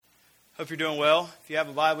Hope you're doing well. If you have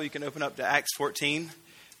a Bible, you can open up to Acts 14.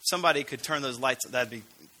 If somebody could turn those lights, that'd be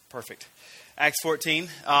perfect. Acts 14.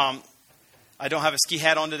 I don't have a ski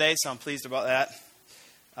hat on today, so I'm pleased about that.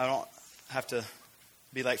 I don't have to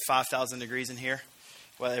be like 5,000 degrees in here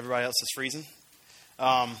while everybody else is freezing.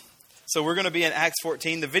 So we're going to be in Acts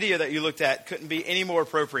 14. The video that you looked at couldn't be any more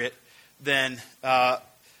appropriate than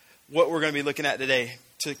what we're going to be looking at today.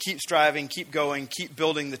 To keep striving, keep going, keep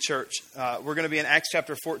building the church. We're going to be in Acts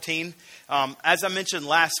chapter 14. As I mentioned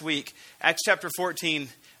last week, Acts chapter 14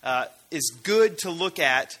 is good to look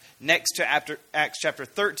at next to Acts chapter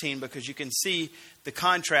 13 because you can see the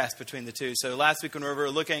contrast between the two. So last week when we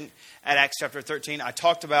were looking at Acts chapter 13, I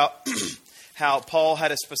talked about how Paul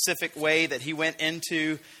had a specific way that he went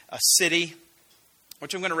into a city,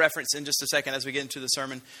 which I'm going to reference in just a second as we get into the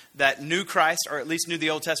sermon, that knew Christ, or at least knew the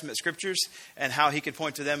Old Testament scriptures, and how he could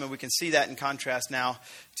point to them. And we can see that in contrast now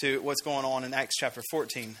to what's going on in Acts chapter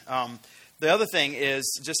 14. The other thing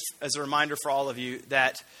is, just as a reminder for all of you,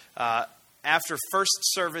 that after first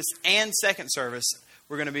service and second service,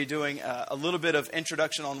 we're going to be doing a little bit of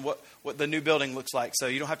introduction on what the new building looks like. So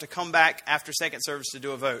you don't have to come back after second service to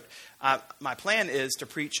do a vote. My plan is to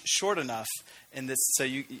preach short enough in this, so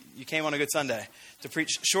you came on a good Sunday, to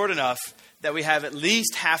preach short enough that we have at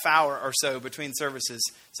least half hour or so between services.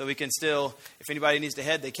 So we can still, if anybody needs to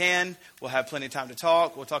head, they can. We'll have plenty of time to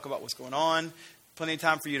talk. We'll talk about what's going on. Plenty of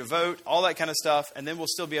time for you to vote, all that kind of stuff. And then we'll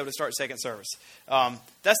still be able to start second service.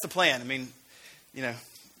 That's the plan. I mean,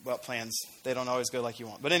 well, plans, they don't always go like you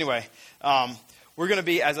want. But anyway, we're going to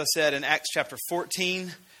be, as I said, in Acts chapter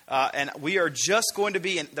 14. And we are just going to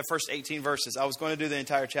be in the first 18 verses. I was going to do the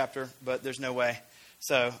entire chapter, but there's no way.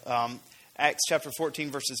 So Acts chapter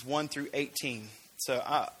 14, verses 1 through 18. So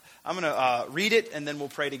I'm going to read it, and then we'll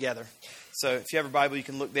pray together. So if you have a Bible, you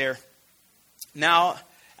can look there. Now,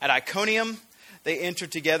 at Iconium, they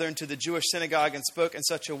entered together into the Jewish synagogue and spoke in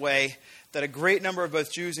such a way that a great number of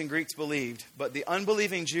both Jews and Greeks believed. But the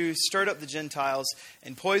unbelieving Jews stirred up the Gentiles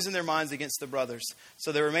and poisoned their minds against the brothers.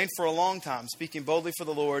 So they remained for a long time, speaking boldly for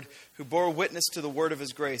the Lord, who bore witness to the word of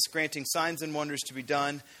his grace, granting signs and wonders to be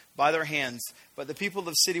done by their hands. But the people of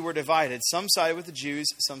the city were divided. Some sided with the Jews,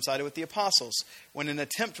 some sided with the apostles. When an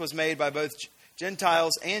attempt was made by both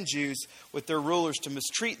Gentiles and Jews with their rulers to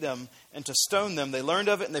mistreat them and to stone them, they learned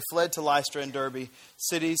of it and they fled to Lystra and Derbe,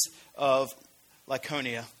 cities of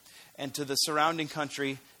Lycaonia, and to the surrounding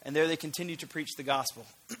country, and there they continued to preach the gospel.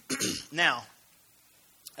 Now,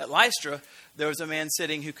 at Lystra, there was a man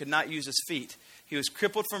sitting who could not use his feet. He was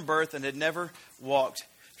crippled from birth and had never walked.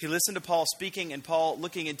 He listened to Paul speaking, and Paul,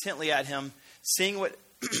 looking intently at him, seeing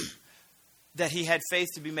that he had faith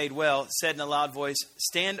to be made well, said in a loud voice,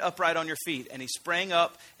 "Stand upright on your feet." And he sprang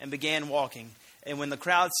up and began walking. And when the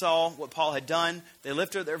crowd saw what Paul had done, they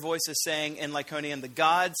lifted their voices, saying in Lycaonian, "The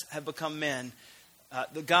gods have become men.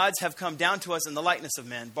 The gods have come down to us in the likeness of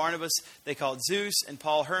men." Barnabas they called Zeus, and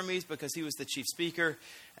Paul Hermes, because he was the chief speaker.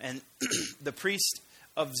 And the priest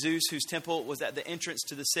of Zeus, whose temple was at the entrance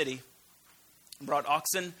to the city, brought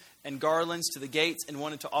oxen and garlands to the gates and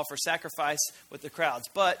wanted to offer sacrifice with the crowds.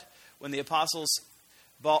 But when the apostles,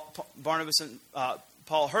 Barnabas and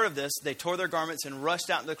Paul, heard of this, they tore their garments and rushed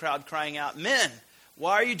out into the crowd, crying out, "Men,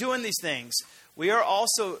 why are you doing these things? We are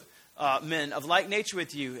also men of like nature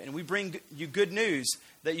with you, and we bring you good news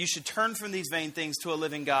that you should turn from these vain things to a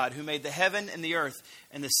living God, who made the heaven and the earth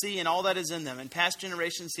and the sea and all that is in them. In past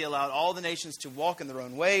generations he allowed all the nations to walk in their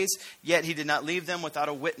own ways, yet he did not leave them without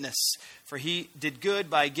a witness. For he did good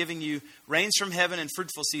by giving you rains from heaven and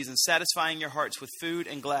fruitful seasons, satisfying your hearts with food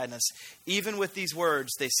and gladness. Even with these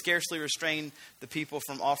words, they scarcely restrained the people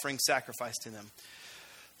from offering sacrifice to them."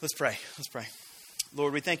 Let's pray. Let's pray.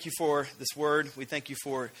 Lord, we thank you for this word. We thank you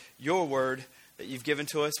for your word that you've given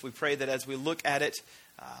to us. We pray that as we look at it,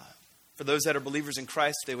 for those that are believers in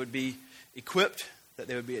Christ, they would be equipped, that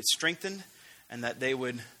they would be strengthened, and that they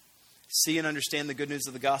would see and understand the good news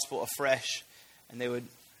of the gospel afresh, and they would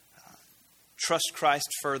trust Christ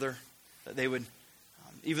further, that they would,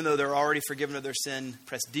 even though they're already forgiven of their sin,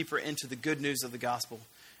 press deeper into the good news of the gospel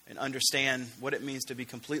and understand what it means to be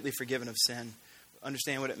completely forgiven of sin,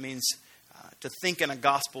 understand what it means to think in a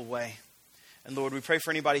gospel way. And Lord, we pray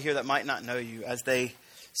for anybody here that might not know you, as they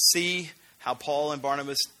see how Paul and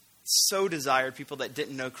Barnabas so desired people that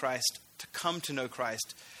didn't know Christ to come to know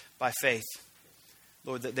Christ by faith.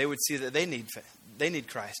 Lord, that they would see that they need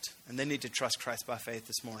Christ, and they need to trust Christ by faith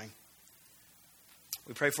this morning.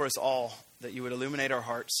 We pray for us all that you would illuminate our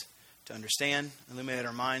hearts to understand, illuminate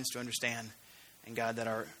our minds to understand, and God, that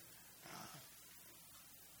our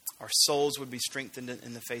souls would be strengthened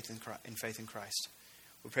in the faith in Christ.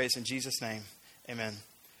 We pray this in Jesus' name. Amen.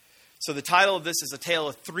 So the title of this is a tale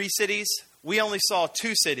of three cities. We only saw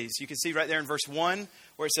two cities. You can see right there in verse 1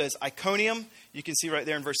 where it says Iconium. You can see right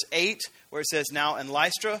there in verse 8 where it says now in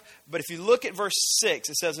Lystra. But if you look at verse 6,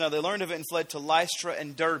 it says, now they learned of it and fled to Lystra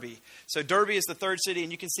and Derbe. So Derbe is the third city.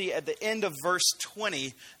 And you can see at the end of verse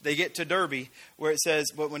 20, they get to Derbe where it says,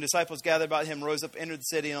 but when disciples gathered about him, rose up, entered the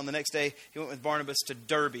city. And on the next day, he went with Barnabas to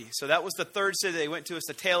Derbe. So that was the third city they went to. It's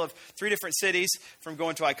a tale of three different cities from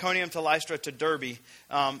going to Iconium to Lystra to Derbe.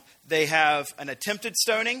 They have an attempted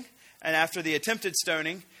stoning. And after the attempted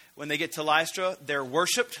stoning, when they get to Lystra, they're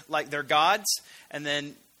worshipped like they're gods. And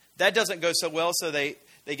then that doesn't go so well, so they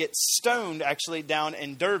get stoned actually down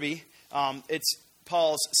in Derbe. It's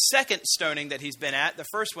Paul's second stoning that he's been at. The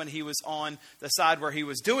first one, he was on the side where he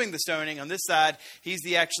was doing the stoning. On this side, he's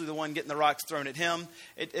actually the one getting the rocks thrown at him.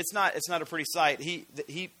 It's not a pretty sight.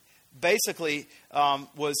 He basically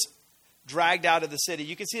was dragged out of the city.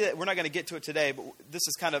 You can see that we're not going to get to it today, but this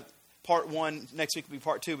is kind of part 1. Next week will be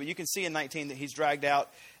part 2. But you can see in 19 that he's dragged out.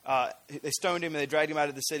 They stoned him and they dragged him out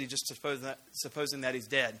of the city just supposing that he's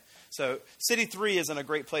dead. So city 3 isn't a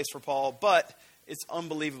great place for Paul, but it's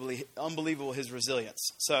unbelievable his resilience.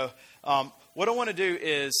 So what I want to do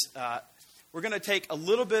is we're going to take a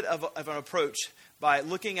little bit of an approach by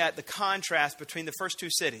looking at the contrast between the first two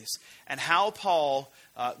cities and how Paul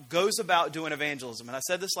goes about doing evangelism. And I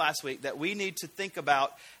said this last week, that we need to think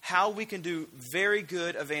about how we can do very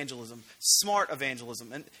good evangelism, smart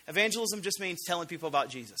evangelism. And evangelism just means telling people about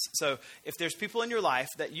Jesus. So if there's people in your life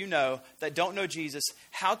that you know that don't know Jesus,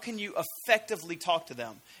 how can you effectively talk to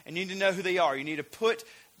them? And you need to know who they are. You need to put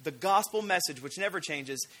the gospel message, which never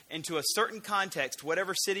changes, into a certain context,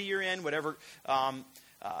 whatever city you're in, whatever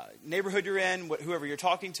neighborhood you're in, whoever you're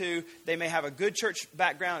talking to. They may have a good church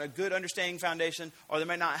background, a good understanding foundation, or they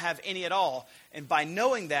may not have any at all. And by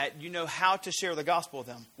knowing that, you know how to share the gospel with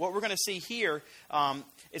them. What we're going to see here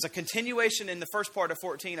is a continuation in the first part of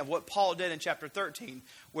 14 of what Paul did in chapter 13,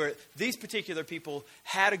 where these particular people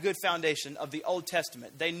had a good foundation of the Old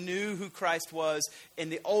Testament. They knew who Christ was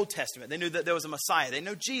in the Old Testament. They knew that there was a Messiah. They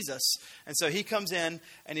know Jesus. And so he comes in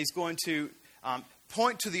and he's going to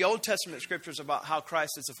point to the Old Testament scriptures about how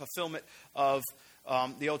Christ is a fulfillment of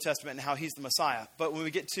the Old Testament and how he's the Messiah. But when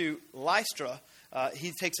we get to Lystra,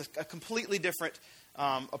 he takes a completely different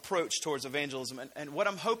approach towards evangelism. And what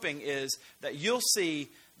I'm hoping is that you'll see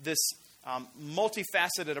this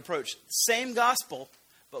multifaceted approach. Same gospel,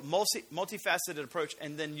 but multifaceted approach.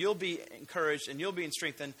 And then you'll be encouraged and you'll be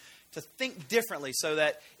strengthened to think differently, so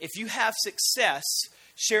that if you have success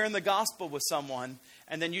sharing the gospel with someone,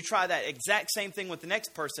 and then you try that exact same thing with the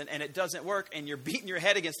next person and it doesn't work, and you're beating your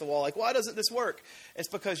head against the wall like, why doesn't this work? It's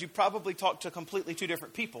because you probably talked to completely two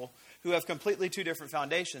different people who have completely two different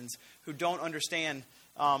foundations, who don't understand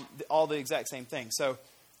all the exact same things. So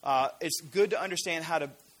it's good to understand how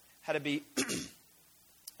to be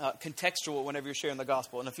contextual whenever you're sharing the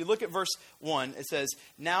gospel. And if you look at verse 1, it says,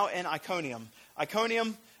 now in Iconium.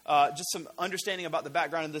 Iconium, just some understanding about the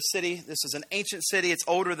background of the city. This is an ancient city. It's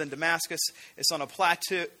older than Damascus. It's on a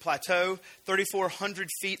plateau 3,400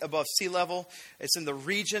 feet above sea level. It's in the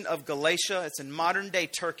region of Galatia. It's in modern-day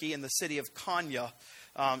Turkey in the city of Konya.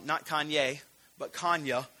 Not Kanye, but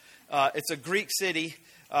Konya. It's a Greek city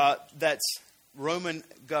that's Roman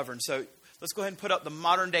governed. So let's go ahead and put up the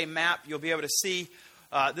modern-day map. You'll be able to see.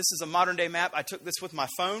 This is a modern-day map. I took this with my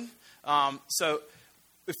phone. So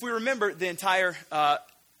if we remember the entire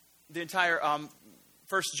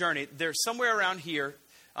first journey, they're somewhere around here.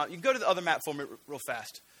 You can go to the other map for me real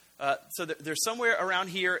fast. So they're somewhere around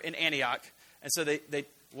here in Antioch. And so they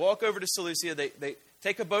walk over to Seleucia. They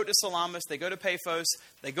take a boat to Salamis. They go to Paphos.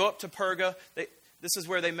 They go up to Perga. This is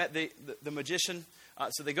where they met the magician.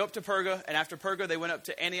 So they go up to Perga, and after Perga, they went up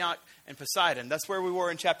to Antioch and Poseidon. That's where we were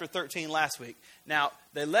in chapter 13 last week. Now,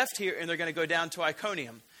 they left here, and they're going to go down to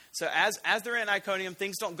Iconium. So as they're in Iconium,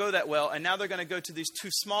 things don't go that well, and now they're going to go to these two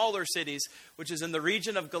smaller cities, which is in the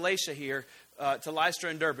region of Galatia here, to Lystra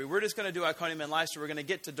and Derbe. We're just going to do Iconium and Lystra. We're going to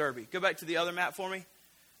get to Derbe. Go back to the other map for me,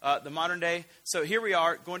 the modern day. So here we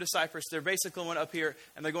are, going to Cyprus. They're basically going up here,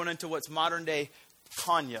 and they're going into what's modern day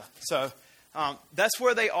Konya. So that's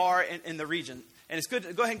where they are in the region. And it's good.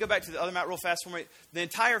 Go ahead and go back to the other map real fast for me.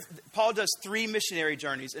 Paul does 3 missionary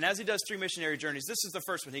journeys. And as he does 3 missionary journeys, this is the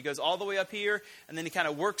first one. He goes all the way up here, and then he kind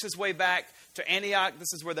of works his way back to Antioch.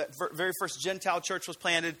 This is where the very first Gentile church was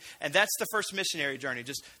planted. And that's the first missionary journey.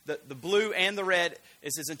 Just the blue and the red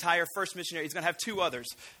is his entire first missionary. He's going to have 2 others.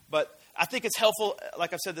 But I think it's helpful,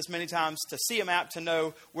 like I've said this many times, to see a map to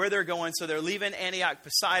know where they're going. So they're leaving Antioch,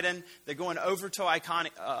 Poseidon. They're going over to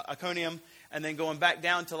Iconium. And then going back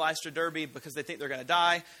down to Lystra, Derbe, because they think they're going to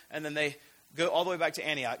die. And then they go all the way back to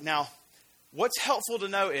Antioch. Now, what's helpful to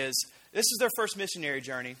know is this is their first missionary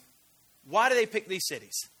journey. Why do they pick these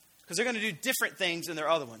cities? Because they're going to do different things than their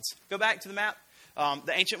other ones. Go back to the map,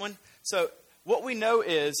 the ancient one. So what we know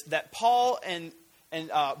is that Paul and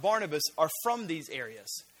Barnabas are from these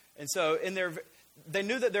areas. And so they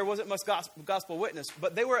knew that there wasn't much gospel witness,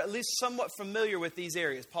 but they were at least somewhat familiar with these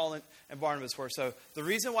areas, Paul and Barnabas were. So the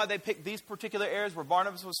reason why they picked these particular areas, where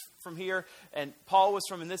Barnabas was from here and Paul was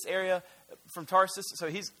from in this area, from Tarsus, so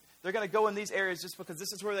they're going to go in these areas just because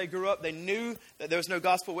this is where they grew up. They knew that there was no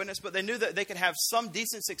gospel witness, but they knew that they could have some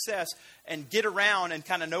decent success and get around and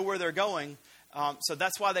kind of know where they're going. So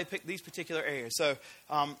that's why they picked these particular areas. So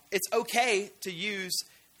it's okay to use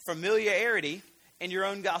familiarity in your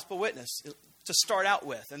own gospel witness to start out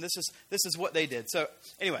with. And this is what they did. So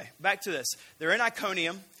anyway, back to this. They're in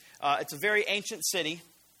Iconium. It's a very ancient city.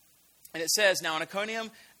 And it says, now in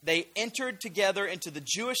Iconium, they entered together into the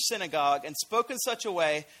Jewish synagogue and spoke in such a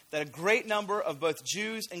way that a great number of both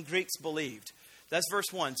Jews and Greeks believed. That's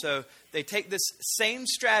verse 1. So they take this same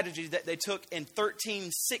strategy that they took in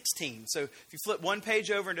 13:16. So if you flip one page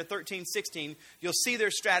over into 13:16, you'll see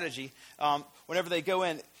their strategy whenever they go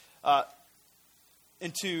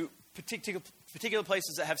into particular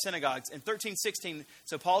places that have synagogues. In 13:16,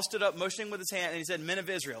 so Paul stood up, motioning with his hand, and he said, "Men of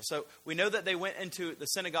Israel." So we know that they went into the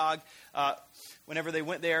synagogue whenever they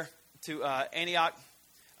went there to Antioch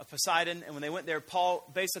of Poseidon. And when they went there, Paul,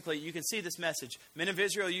 basically, you can see this message. Men of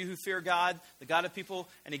Israel, you who fear God, the God of people.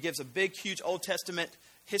 And he gives a big, huge Old Testament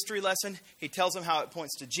history lesson. He tells them how it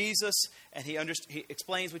points to Jesus. And he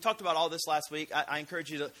explains. We talked about all this last week. I encourage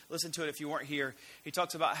you to listen to it if you weren't here. He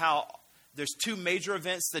talks about how there's two major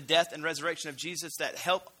events, the death and resurrection of Jesus, that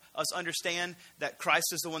help us understand that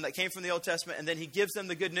Christ is the one that came from the Old Testament. And then he gives them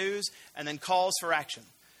the good news and then calls for action.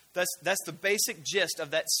 That's the basic gist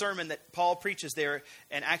of that sermon that Paul preaches there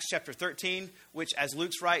in Acts chapter 13, which, as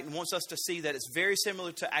Luke's writing, wants us to see that it's very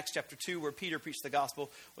similar to Acts chapter 2, where Peter preached the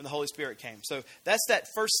gospel when the Holy Spirit came. So that's that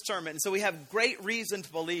first sermon. And so we have great reason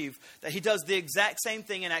to believe that he does the exact same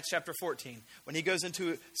thing in Acts chapter 14, when he goes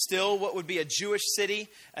into still what would be a Jewish city,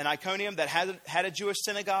 an Iconium that had a Jewish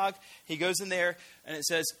synagogue. He goes in there, and it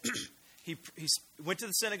says... He went to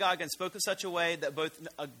the synagogue and spoke in such a way that both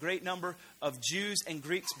a great number of Jews and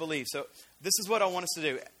Greeks believed. So this is what I want us to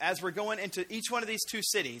do. As we're going into each one of these two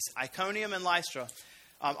cities, Iconium and Lystra,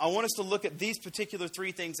 I want us to look at these particular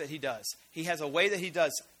three things that he does. He has a way that he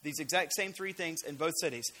does these exact same three things in both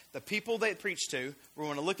cities. The people they preach to, we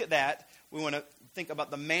want to look at that. We want to think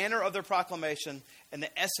about the manner of their proclamation and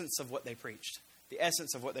the essence of what they preached. The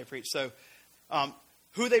essence of what they preached. So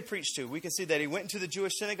who they preached to. We can see that he went into the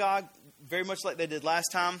Jewish synagogue, very much like they did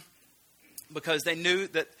last time, because they knew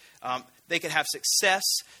that they could have success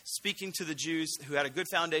speaking to the Jews who had a good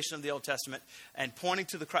foundation of the Old Testament and pointing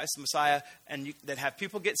to the Christ the Messiah, and that have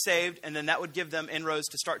people get saved, and then that would give them inroads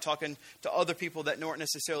to start talking to other people that weren't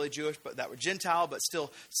necessarily Jewish, but that were Gentile, but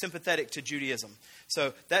still sympathetic to Judaism.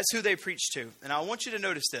 So that's who they preached to. And I want you to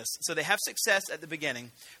notice this. So they have success at the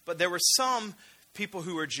beginning, but there were some people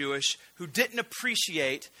who were Jewish who didn't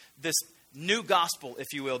appreciate this new gospel,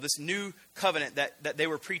 if you will, this new covenant that they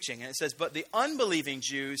were preaching. And it says, but the unbelieving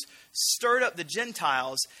Jews stirred up the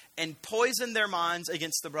Gentiles and poisoned their minds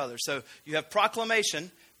against the brothers. So you have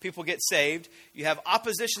proclamation, people get saved. You have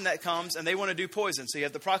opposition that comes, and they want to do poison. So you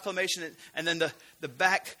have the proclamation and then the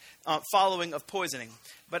back following of poisoning.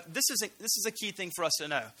 But this is a key thing for us to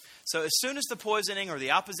know. So as soon as the poisoning or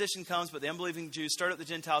the opposition comes, but the unbelieving Jews stirred up the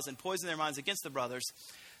Gentiles and poisoned their minds against the brothers,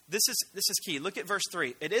 this is key. Look at verse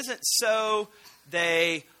 3. It isn't so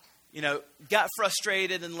they, got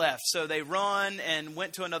frustrated and left. So they run and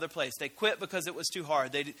went to another place. They quit because it was too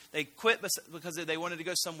hard. They quit because they wanted to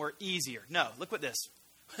go somewhere easier. No, look at this.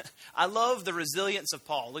 I love the resilience of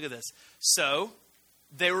Paul. Look at this. So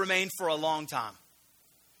they remained for a long time.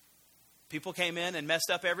 People came in and messed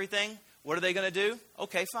up everything. What are they going to do?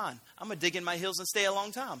 Okay, fine. I'm going to dig in my heels and stay a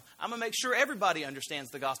long time. I'm going to make sure everybody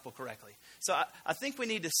understands the gospel correctly. So I think we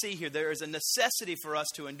need to see here there is a necessity for us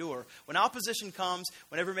to endure. When opposition comes,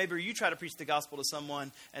 whenever maybe you try to preach the gospel to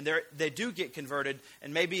someone and they do get converted,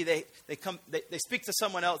 and maybe they speak to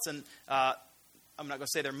someone else, and I'm not going to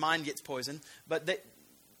say their mind gets poisoned, but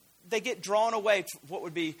they get drawn away from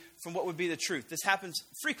what would be the truth. This happens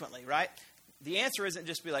frequently, right? The answer isn't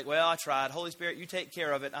just be like, well, I tried. Holy Spirit, you take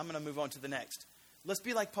care of it. I'm going to move on to the next. Let's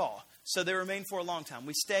be like Paul. So they remain for a long time.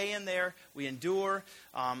 We stay in there. We endure.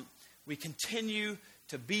 We continue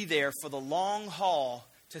to be there for the long haul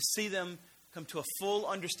to see them come to a full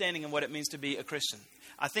understanding of what it means to be a Christian.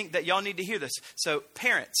 I think that y'all need to hear this. So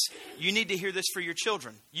parents, you need to hear this for your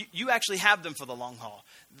children. You actually have them for the long haul.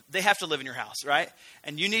 They have to live in your house, right?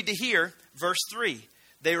 And you need to hear verse 3.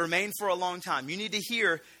 They remain for a long time. You need to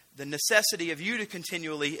hear the necessity of you to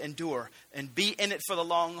continually endure and be in it for the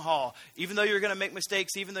long haul. Even though you're going to make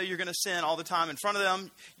mistakes, even though you're going to sin all the time in front of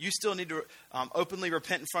them, you still need to openly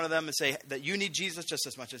repent in front of them and say that you need Jesus just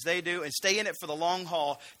as much as they do, and stay in it for the long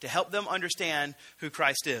haul to help them understand who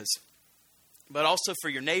Christ is. But also for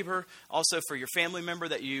your neighbor, also for your family member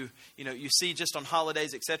that you see just on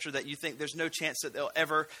holidays, etc., that you think there's no chance that they'll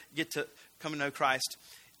ever get to come to know Christ.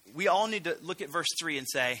 We all need to look at verse 3 and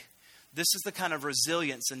say, this is the kind of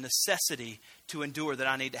resilience and necessity to endure that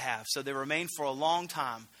I need to have. So they remained for a long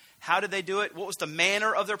time. How did they do it? What was the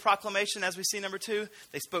manner of their proclamation, as we see number 2?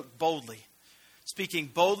 They spoke boldly. Speaking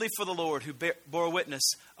boldly for the Lord, who bore witness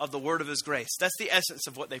of the word of his grace. That's the essence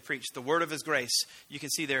of what they preached, the word of his grace. You can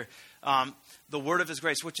see there, the word of his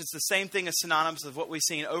grace, which is the same thing as synonymous of what we've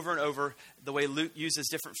seen over and over, the way Luke uses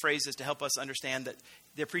different phrases to help us understand that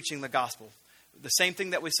they're preaching the gospel. The same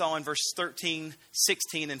thing that we saw in verse 13,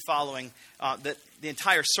 16, and following, that the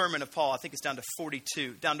entire sermon of Paul, I think it's down to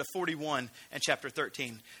 42, down to 41 in chapter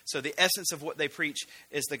 13. So the essence of what they preach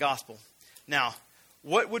is the gospel. Now,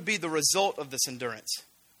 what would be the result of this endurance?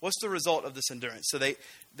 What's the result of this endurance? So they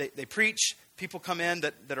preach, people come in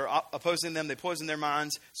that are opposing them, they poison their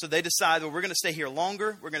minds. So they decide, well, we're going to stay here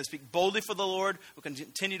longer. We're going to speak boldly for the Lord. We're going to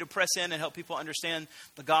continue to press in and help people understand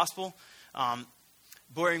the gospel.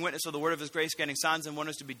 Bearing witness of the word of his grace, getting signs and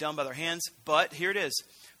wonders to be done by their hands. But here it is.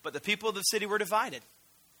 But the people of the city were divided.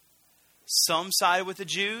 Some sided with the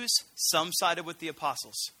Jews, some sided with the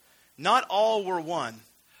apostles. Not all were one,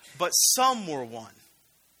 but some were one.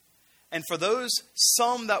 And for those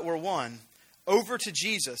some that were one, over to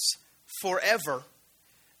Jesus forever,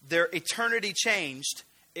 their eternity changed,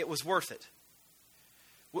 it was worth it.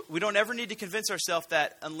 We don't ever need to convince ourselves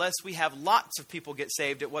that unless we have lots of people get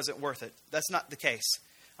saved, it wasn't worth it. That's not the case.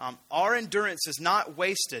 Our endurance is not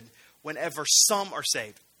wasted whenever some are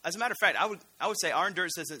saved. As a matter of fact, I would say our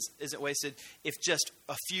endurance isn't wasted if just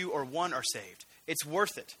a few or one are saved. It's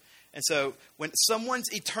worth it. And so when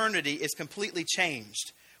someone's eternity is completely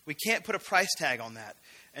changed, we can't put a price tag on that.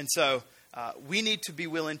 And so we need to be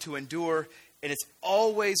willing to endure, and it's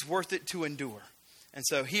always worth it to endure. And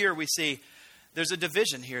so here we see there's a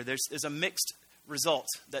division here. There's a mixed result,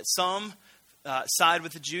 that some side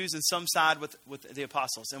with the Jews and some side with the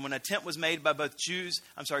apostles. And when an attempt was made by both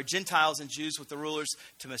Gentiles and Jews with the rulers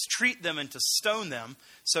to mistreat them and to stone them,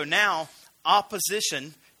 so now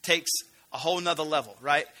opposition takes a whole nother level,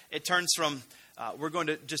 right? It turns from we're going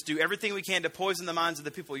to just do everything we can to poison the minds of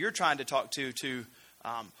the people you're trying to talk to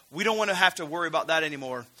we don't want to have to worry about that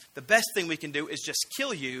anymore. The best thing we can do is just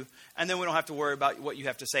kill you, and then we don't have to worry about what you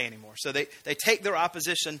have to say anymore. So they take their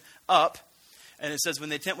opposition up, and it says when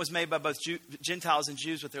the attempt was made by both Gentiles and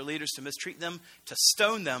Jews with their leaders to mistreat them, to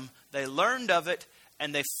stone them, they learned of it,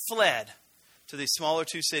 and they fled to these smaller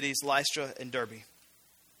 2 cities, Lystra and Derbe.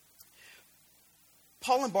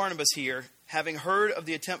 Paul and Barnabas here, having heard of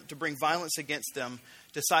the attempt to bring violence against them,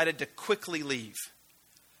 decided to quickly leave.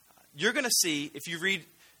 You're going to see, if you read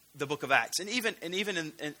the book of Acts, and even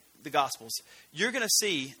in the Gospels, you're going to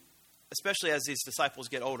see, especially as these disciples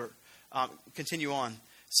get older, continue on,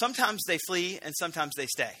 sometimes they flee and sometimes they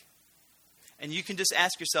stay. And you can just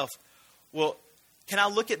ask yourself, well, can I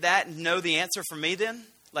look at that and know the answer for me then?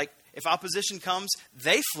 Like, if opposition comes,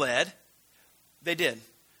 they fled, they did.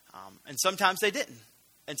 And sometimes they didn't.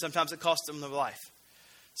 And sometimes it cost them their life.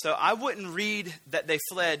 So I wouldn't read that they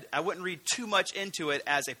fled. I wouldn't read too much into it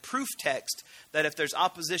as a proof text that if there's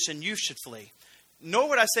opposition, you should flee. Nor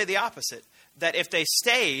would I say the opposite, that if they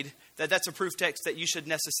stayed, that's a proof text that you should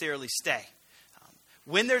necessarily stay.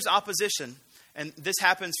 When there's opposition, and this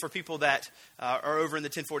happens for people that are over in the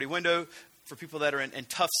 1040 window, for people that are in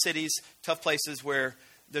tough cities, tough places where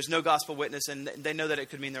there's no gospel witness and they know that it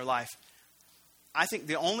could mean their life. I think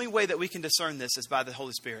the only way that we can discern this is by the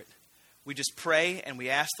Holy Spirit. We just pray and we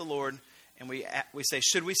ask the Lord and we say,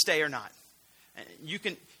 should we stay or not? And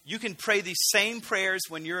you can pray these same prayers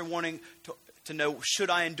when you're wanting to know, should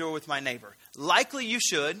I endure with my neighbor? Likely you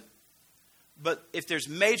should, but if there's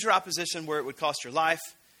major opposition where it would cost your life,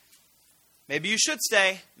 maybe you should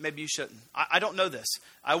stay, maybe you shouldn't. I don't know this.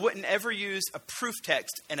 I wouldn't ever use a proof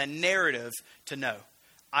text and a narrative to know.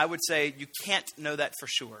 I would say you can't know that for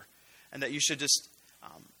sure, and that you should just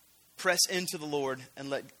press into the Lord and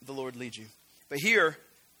let the Lord lead you. But here,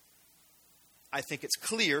 I think it's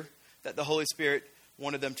clear that the Holy Spirit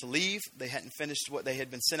wanted them to leave. They hadn't finished what they had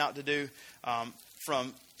been sent out to do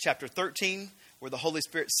from chapter 13, where the Holy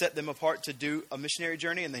Spirit set them apart to do a missionary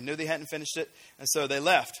journey, and they knew they hadn't finished it, and so they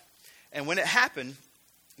left. And when it happened,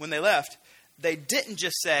 when they left, they didn't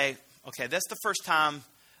just say, okay, that's the first time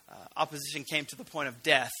opposition came to the point of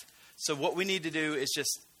death, So what we need to do is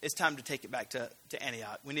it's time to take it back to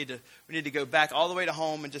Antioch. We need to go back all the way to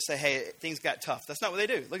home and just say, hey, things got tough. That's not what they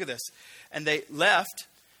do. Look at this. And they left.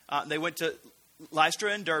 They went to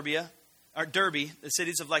Lystra and Derbe, the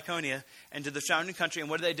cities of Lycaonia, and to the surrounding country. And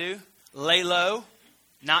what did they do? Lay low,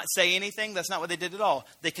 not say anything. That's not what they did at all.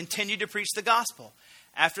 They continued to preach the gospel.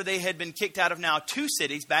 After they had been kicked out of now 2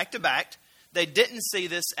 cities back to back, they didn't see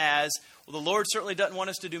this as, well, the Lord certainly doesn't want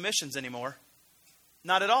us to do missions anymore.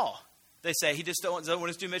 Not at all. They say he just doesn't want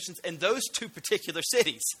us to do missions in those 2 particular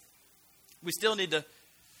cities. We still need to.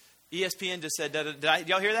 ESPN just said, did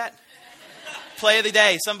y'all hear that? Play of the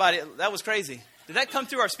day. Somebody, that was crazy. Did that come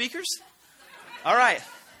through our speakers? All right.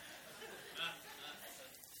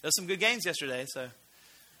 There's some good games yesterday, so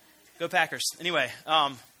go Packers. Anyway,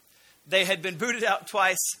 they had been booted out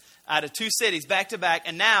twice out of 2 cities back to back,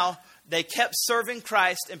 and now they kept serving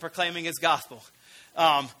Christ and proclaiming his gospel.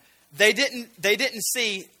 They didn't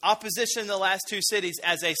see opposition in the last 2 cities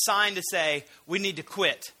as a sign to say, we need to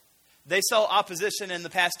quit. They saw opposition in the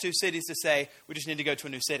past 2 cities to say, we just need to go to a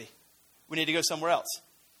new city. We need to go somewhere else.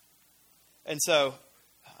 And so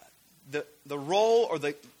the role or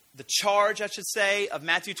the charge, I should say, of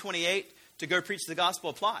Matthew 28 to go preach the gospel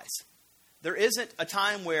applies. There isn't a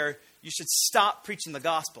time where you should stop preaching the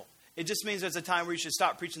gospel. It just means there's a time where you should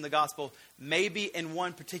stop preaching the gospel, maybe in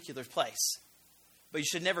one particular place. But you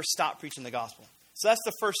should never stop preaching the gospel. So that's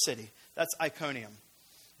the first city. That's Iconium.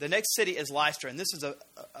 The next city is Lystra, and this is a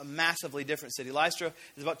massively different city. Lystra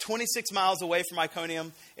is about 26 miles away from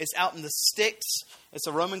Iconium. It's out in the Styx. It's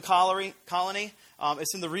a Roman colony.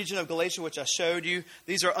 It's in the region of Galatia, which I showed you.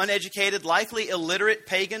 These are uneducated, likely illiterate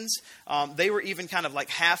pagans. They were even kind of like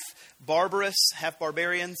half barbarous, half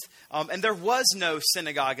barbarians. And there was no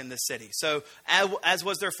synagogue in this city. So as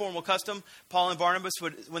was their formal custom, Paul and Barnabas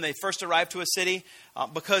would, when they first arrived to a city,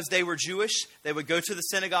 because they were Jewish, they would go to the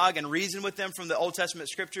synagogue and reason with them from the Old Testament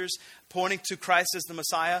scriptures, pointing to Christ as the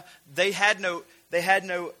Messiah. They had no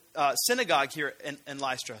synagogue here in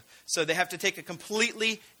Lystra. So they have to take a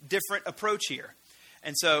completely different approach here.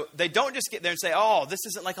 And so they don't just get there and say, oh, this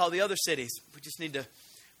isn't like all the other cities. We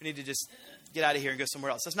need to just get out of here and go somewhere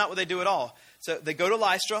else. That's not what they do at all. So they go to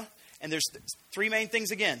Lystra, and there's 3 main things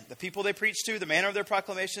again. The people they preach to, the manner of their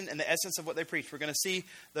proclamation, and the essence of what they preach. We're going to see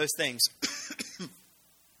those things.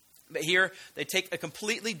 But here, they take a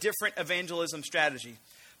completely different evangelism strategy.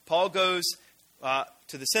 Paul goes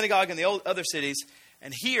to the synagogue in the other cities,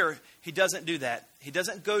 and here, he doesn't do that. He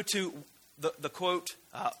doesn't go to the quote,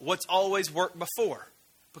 what's always worked before,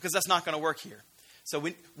 because that's not going to work here. So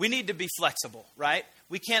we need to be flexible, right?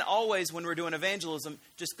 We can't always, when we're doing evangelism,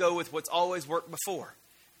 just go with what's always worked before.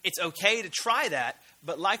 It's okay to try that,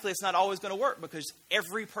 but likely it's not always going to work because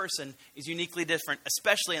every person is uniquely different,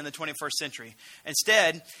 especially in the 21st century.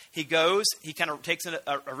 Instead, he goes, he kind of takes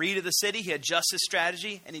a read of the city, he adjusts his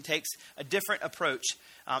strategy, and he takes a different approach.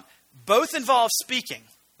 Both involve speaking.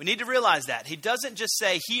 We need to realize that. He doesn't just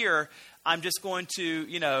say, here, I'm just going to,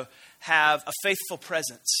 have a faithful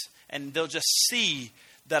presence, and they'll just see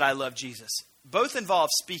that I love Jesus. Both involve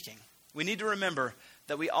speaking. We need to remember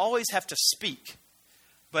that we always have to speak,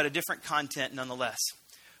 but a different content nonetheless.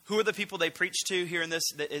 Who are the people they preach to here in this?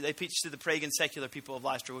 They preach to the pagan secular people of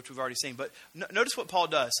Lystra, which we've already seen. But notice what Paul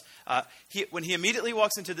does. When he immediately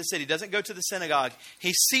walks into the city, doesn't go to the synagogue,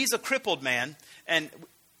 he sees a crippled man. And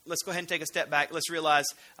let's go ahead and take a step back. Let's realize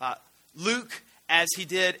Luke, as he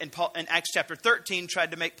did in Acts chapter 13,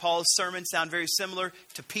 tried to make Paul's sermon sound very similar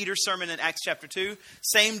to Peter's sermon in Acts chapter 2.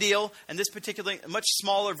 Same deal, and this particular, much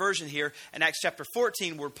smaller version here in Acts chapter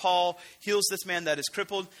 14, where Paul heals this man that is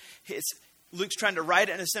crippled. Luke's trying to write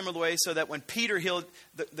it in a similar way so that when Peter healed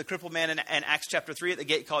the crippled man in Acts chapter 3 at the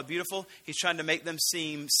gate called Beautiful, he's trying to make them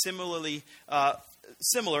seem similarly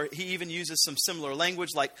similar. He even uses some similar language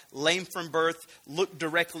like lame from birth, look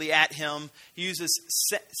directly at him. He uses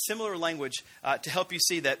similar language to help you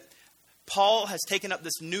see that Paul has taken up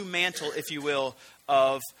this new mantle, if you will,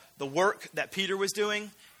 of the work that Peter was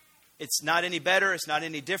doing. It's not any better. It's not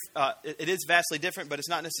any different. It is vastly different, but it's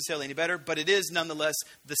not necessarily any better. But it is nonetheless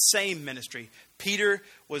the same ministry. Peter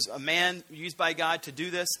was a man used by God to do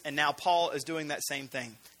this, and now Paul is doing that same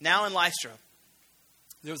thing. Now in Lystra,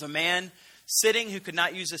 there was a man sitting who could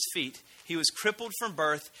not use his feet. He was crippled from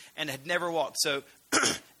birth and had never walked. So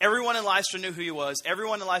everyone in Lystra knew who he was.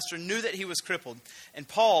 Everyone in Lystra knew that he was crippled. And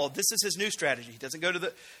Paul, this is his new strategy. He doesn't go to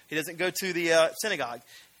the synagogue.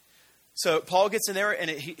 So Paul gets in there and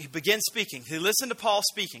he begins speaking. He listened to Paul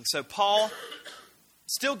speaking. So Paul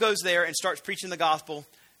still goes there and starts preaching the gospel,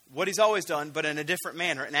 what he's always done, but in a different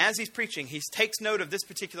manner. And as he's preaching, he takes note of this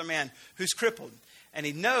particular man who's crippled. And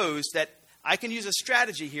he knows that I can use a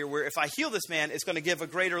strategy here where if I heal this man, it's going to give a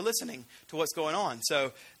greater listening to what's going on.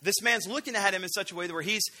 So this man's looking at him in such a way where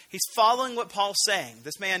he's following what Paul's saying.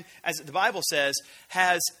 This man, as the Bible says,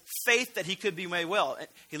 has faith that he could be made well.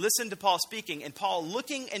 He listened to Paul speaking, and Paul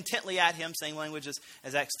looking intently at him, same language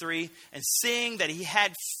as Acts 3, and seeing that he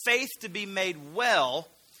had faith to be made well.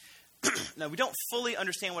 Now, we don't fully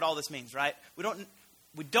understand what all this means, right?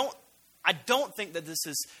 I don't think that this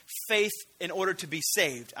is faith in order to be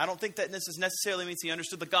saved. I don't think that this necessarily means he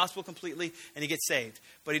understood the gospel completely and he gets saved.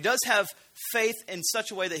 But he does have faith in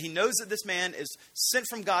such a way that he knows that this man is sent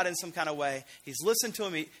from God in some kind of way. He's listened to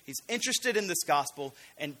him. He's interested in this gospel.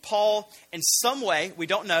 And Paul, in some way, we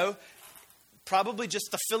don't know, probably just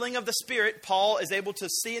the filling of the Spirit, Paul is able to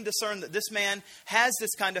see and discern that this man has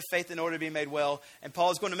this kind of faith in order to be made well. And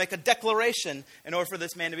Paul is going to make a declaration in order for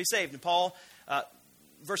this man to be saved. And Paul...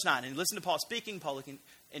 Verse 9, and he listened to Paul speaking, Paul looking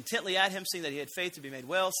intently at him, seeing that he had faith to be made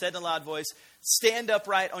well, said in a loud voice, stand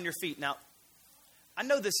upright on your feet. Now, I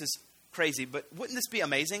know this is crazy, but wouldn't this be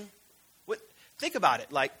amazing? Think about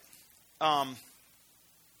it. Like,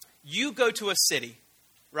 you go to a city,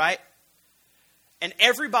 right? And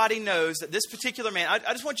everybody knows that this particular man,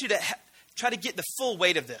 I just want you to try to get the full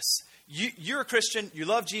weight of this. You're a Christian, you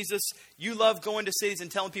love Jesus, you love going to cities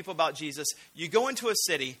and telling people about Jesus. You go into a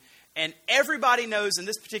city, and everybody knows in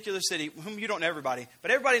this particular city, whom you don't know everybody, but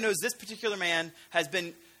everybody knows this particular man has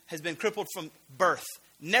been crippled from birth,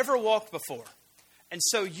 never walked before. And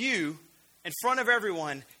so you, in front of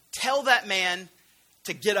everyone, tell that man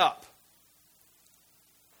to get up.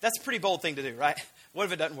 That's a pretty bold thing to do, right? What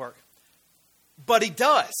if it doesn't work? But he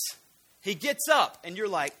does. He gets up, and you're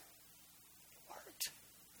like, it worked.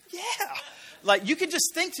 Yeah. Like, you can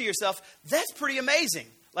just think to yourself, that's pretty amazing.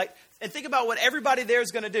 Like, and think about what everybody there is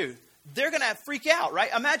going to do. They're going to freak out, right?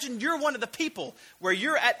 Imagine you're one of the people where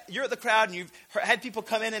you're at the crowd and you've had people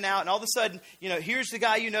come in and out, and all of a sudden, here's the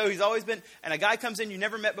guy he's always been, and a guy comes in you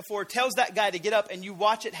never met before, tells that guy to get up, and you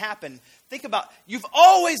watch it happen. Think about, you've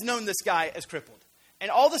always known this guy as crippled. And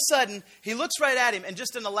all of a sudden, he looks right at him, and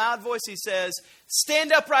just in a loud voice, he says,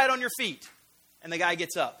 stand upright on your feet. And the guy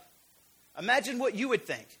gets up. Imagine what you would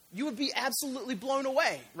think. You would be absolutely blown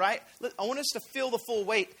away, right? I want us to feel the full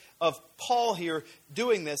weight of Paul here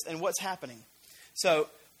doing this and what's happening. So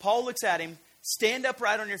Paul looks at him, stand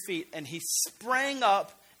upright on your feet, and he sprang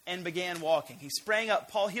up and began walking. He sprang up.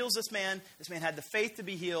 Paul heals this man. This man had the faith to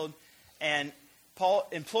be healed, and Paul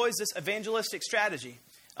employs this evangelistic strategy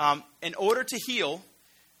in order to heal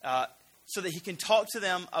so that he can talk to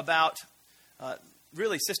them about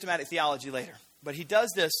really systematic theology later. But he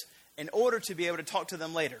does this in order to be able to talk to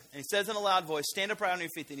them later. And he says in a loud voice, stand upright on your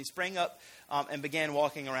feet. Then he sprang up and began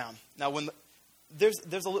walking around. Now,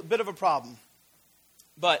 there's a bit of a problem.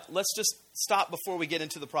 But let's just stop before we get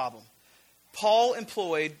into the problem. Paul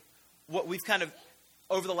employed what we've kind of,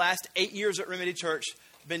 over the last 8 years at Remedy Church,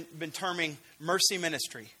 been terming mercy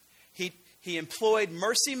ministry. He employed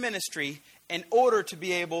mercy ministry in order to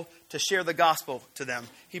be able to share the gospel to them.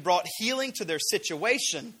 He brought healing to their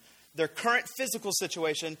situation, their current physical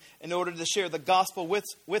situation, in order to share the gospel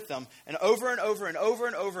with them. And over and over and over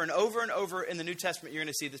and over and over and over in the New Testament, you're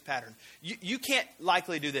going to see this pattern. You can't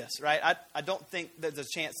likely do this, right? I don't think there's a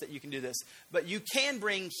chance that you can do this. But you can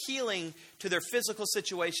bring healing to their physical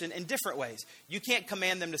situation in different ways. You can't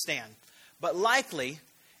command them to stand. But likely,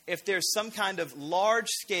 if there's some kind of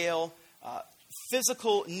large-scale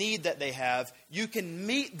physical need that they have, you can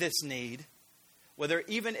meet this need, whether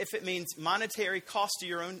even if it means monetary cost to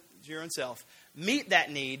your own self, meet that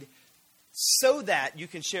need so that you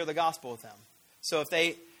can share the gospel with them. So if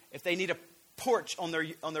they need a porch on their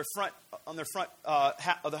front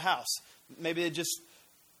of the house, maybe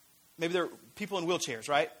they're people in wheelchairs,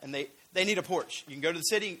 right? And they need a porch. You can go to the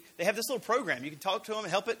city. They have this little program. You can talk to them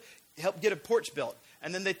and help get a porch built.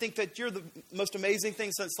 And then they think that you're the most amazing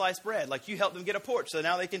thing since sliced bread. Like you help them get a porch, so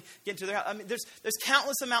now they can get into their house. I mean, there's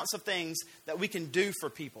countless amounts of things that we can do for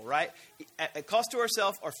people, right? At cost to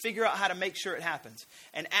ourselves, or figure out how to make sure it happens.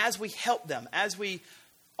 And as we help them, as we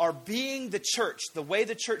are being the church, the way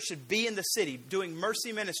the church should be in the city, doing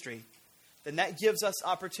mercy ministry, then that gives us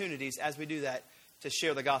opportunities as we do that to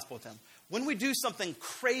share the gospel with them. When we do something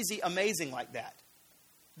crazy, amazing like that,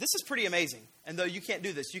 this is pretty amazing. And though you can't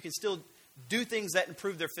do this, you can still do things that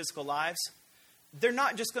improve their physical lives. They're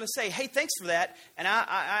not just going to say, hey, thanks for that, and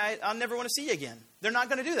I'll never want to see you again. They're not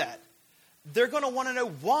going to do that. They're going to want to know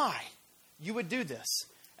why you would do this.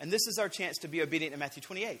 And this is our chance to be obedient in Matthew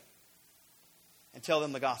 28 and tell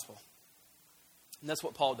them the gospel. And that's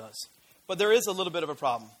what Paul does. But there is a little bit of a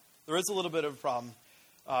problem.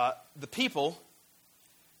 The people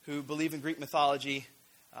who believe in Greek mythology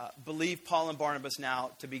believe Paul and Barnabas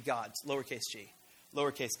now to be gods, lowercase g,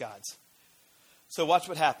 lowercase gods. So watch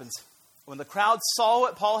what happens. When the crowd saw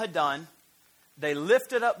what Paul had done, they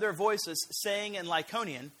lifted up their voices, saying in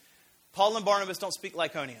Lycaonian, Paul and Barnabas don't speak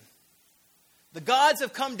Lycaonian. The gods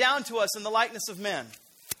have come down to us in the likeness of men.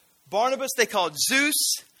 Barnabas they called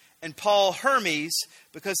Zeus, and Paul Hermes,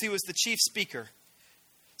 because he was the chief speaker.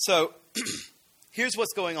 So here's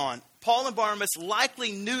what's going on. Paul and Barnabas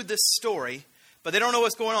likely knew this story, but they don't know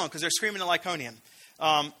what's going on because they're screaming in Lycaonian.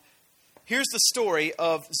 Here's the story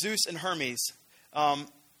of Zeus and Hermes.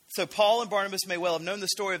 So Paul and Barnabas may well have known the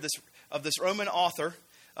story of this Roman author,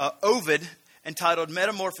 Ovid, entitled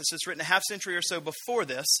Metamorphosis, written a half century or so before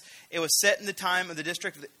this. It was set in the time of the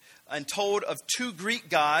district and told of two Greek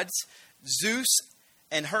gods, Zeus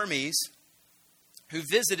and Hermes, who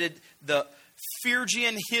visited the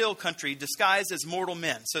Phrygian hill country disguised as mortal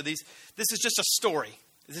men. So this is just a story.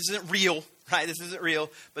 This isn't real, right? This isn't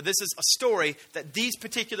real, but this is a story that these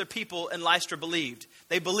particular people in Lystra believed.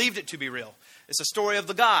 They believed it to be real. It's a story of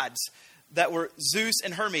the gods that were Zeus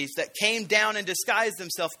and Hermes that came down and disguised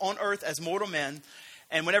themselves on earth as mortal men.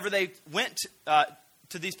 And whenever they went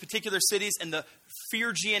to these particular cities in the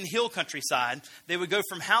Phrygian hill countryside, they would go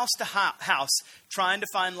from house to house trying to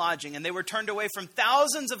find lodging. And they were turned away from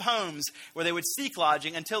thousands of homes where they would seek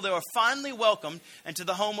lodging until they were finally welcomed into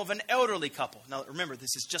the home of an elderly couple. Now remember,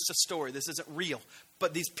 this is just a story. This isn't real.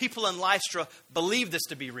 But these people in Lystra believed this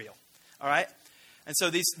to be real. All right? And so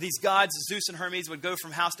these gods, Zeus and Hermes, would go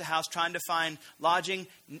from house to house trying to find lodging.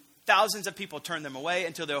 Thousands of people turned them away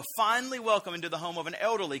until they were finally welcomed into the home of an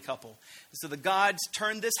elderly couple. And so the gods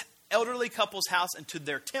turned this elderly couple's house into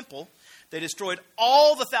their temple. They destroyed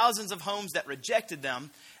all the thousands of homes that rejected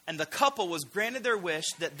them. And the couple was granted their wish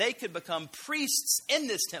that they could become priests in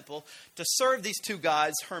this temple to serve these two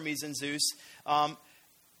gods, Hermes and Zeus,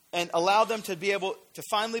 and allow them to be able to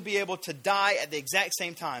finally be able to die at the exact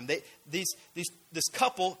same time. This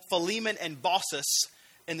couple, Philemon and Baucis,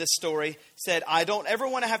 in this story, said, I don't ever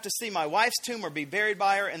want to have to see my wife's tomb or be buried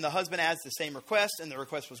by her. And the husband adds the same request, and the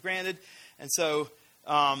request was granted. And so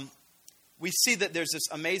we see that there's this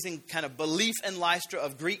amazing kind of belief in Lystra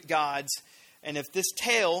of Greek gods. And if this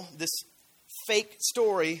tale, this fake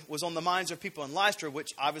story, was on the minds of people in Lystra, which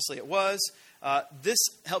obviously it was, this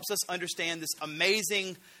helps us understand this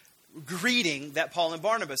amazing greeting that Paul and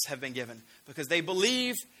Barnabas have been given. Because they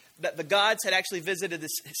believe that the gods had actually visited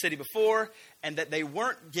this city before, and that they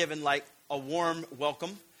weren't given like a warm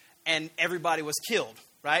welcome, and everybody was killed,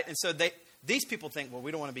 right? And so these people think, well,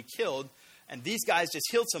 we don't want to be killed, and these guys just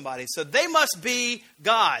healed somebody, so they must be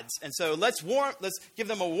gods. And so let's give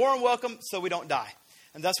them a warm welcome so we don't die.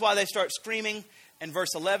 And that's why they start screaming in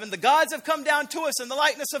verse 11, the gods have come down to us in the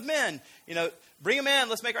likeness of men. You know, bring them in,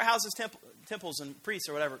 let's make our houses temples and priests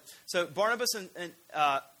or whatever. So Barnabas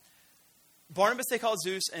Barnabas they called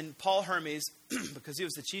Zeus, and Paul Hermes, because he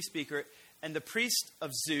was the chief speaker, and the priest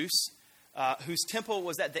of Zeus, whose temple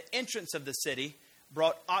was at the entrance of the city,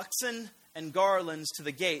 brought oxen and garlands to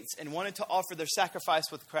the gates and wanted to offer their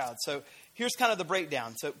sacrifice with the crowd. So here's kind of the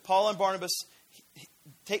breakdown. So Paul and Barnabas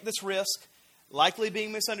take this risk, likely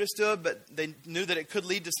being misunderstood, but they knew that it could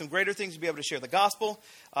lead to some greater things to be able to share the gospel.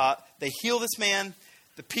 They heal this man.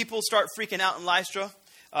 The people start freaking out in Lystra.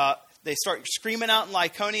 They start screaming out in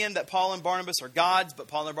Lycaonian that Paul and Barnabas are gods, but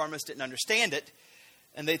Paul and Barnabas didn't understand it.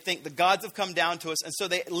 And they think the gods have come down to us. And so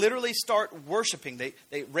they literally start worshiping.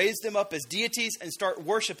 They raise them up as deities and start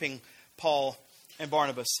worshiping Paul and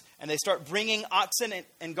Barnabas. And they start bringing oxen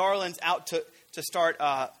and garlands out to start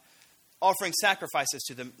offering sacrifices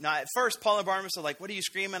to them. Now, at first, Paul and Barnabas are like, what are you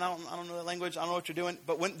screaming? I don't know that language. I don't know what you're doing.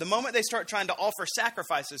 But the moment they start trying to offer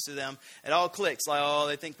sacrifices to them, it all clicks. Like, oh,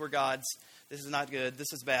 they think we're gods. This is not good.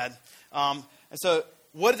 This is bad. And so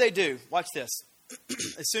what do? Watch this.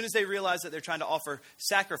 As soon as they realize that they're trying to offer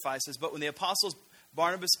sacrifices, but when the apostles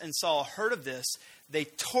Barnabas and Saul heard of this, they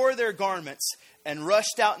tore their garments and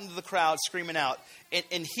rushed out into the crowd screaming out.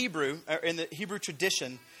 In Hebrew, or in the Hebrew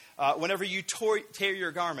tradition, whenever you tear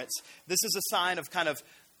your garments, this is a sign of kind of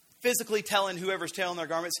physically telling whoever's tearing their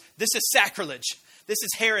garments, this is sacrilege. This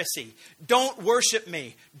is heresy. Don't worship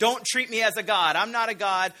me. Don't treat me as a god. I'm not a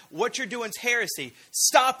god. What you're doing is heresy.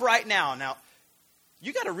 Stop right now. Now,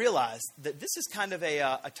 you got to realize that this is kind of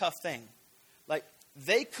a tough thing. Like,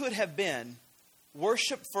 they could have been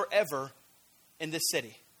worshiped forever in this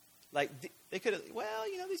city. Like, they could have, well,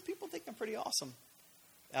 you know, these people think I'm pretty awesome.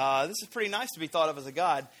 This is pretty nice to be thought of as a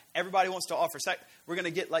god. Everybody wants to offer we're going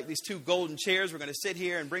to get like these 2 golden chairs. We're going to sit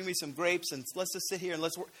here and bring me some grapes and let's just sit here and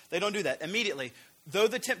let's work. They don't do that. Immediately, though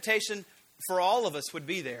the temptation for all of us would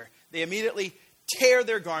be there, they immediately tear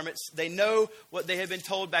their garments. They know what they had been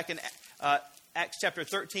told back in Acts chapter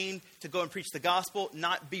 13 to go and preach the gospel,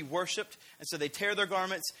 not be worshipped. And so they tear their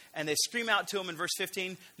garments and they scream out to them in verse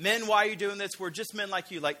 15, men, why are you doing this? We're just men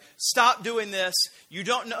like you. Like, stop doing this. You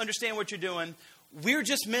don't understand what you're doing. We're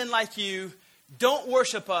just men like you. Don't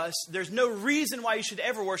worship us. There's no reason why you should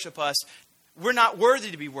ever worship us. We're not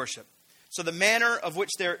worthy to be worshipped. So the manner of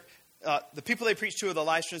which the people they preach to are the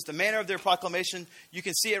Lystrans, the manner of their proclamation, you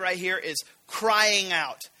can see it right here, is crying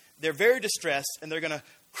out. They're very distressed, and they're going to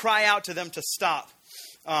cry out to them to stop.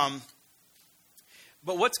 But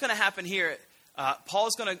what's going to happen here,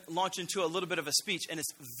 Paul's going to launch into a little bit of a speech, and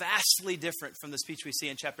it's vastly different from the speech we see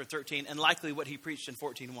in chapter 13, and likely what he preached in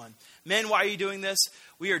 14:1. Men, why are you doing this?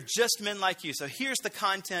 We are just men like you. So here's the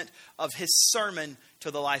content of his sermon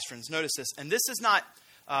to the Lystrans. Notice this. And this is not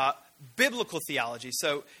biblical theology.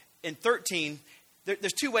 So in 13,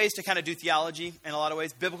 there's two ways to kind of do theology in a lot of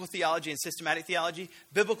ways. Biblical theology and systematic theology.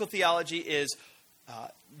 Biblical theology is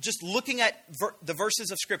just looking at the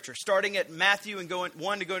verses of Scripture, starting at Matthew and going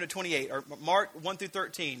 1 to go to 28, or Mark 1 through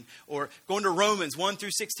 13, or going to Romans 1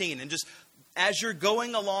 through 16. And just as you're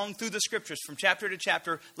going along through the Scriptures from chapter to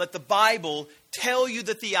chapter, let the Bible tell you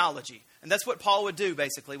the theology. And that's what Paul would do,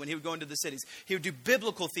 basically, when he would go into the cities. He would do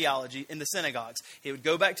biblical theology in the synagogues. He would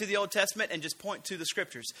go back to the Old Testament and just point to the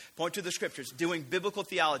Scriptures, doing biblical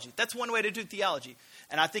theology. That's one way to do theology.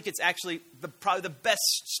 And I think it's actually probably the best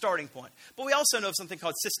starting point. But we also know of something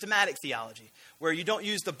called systematic theology, where you don't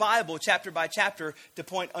use the Bible chapter by chapter to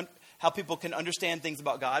point how people can understand things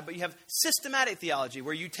about God, but you have systematic theology,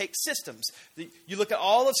 where you take systems. You look at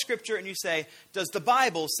all of Scripture and you say, does the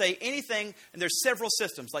Bible say anything? And there's several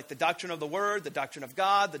systems, like the doctrine of the Word, the doctrine of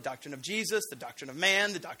God, the doctrine of Jesus, the doctrine of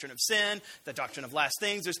man, the doctrine of sin, the doctrine of last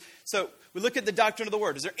things. So we look at the doctrine of the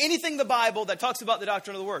Word. Is there anything in the Bible that talks about the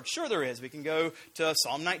doctrine of the Word? Sure there is. We can go to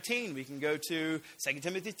Psalm 19. We can go to 2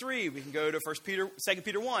 Timothy 3. We can go to 2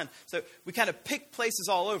 Peter 1. So we kind of pick places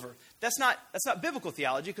all over. That's not biblical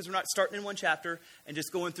theology, because we're not starting in one chapter and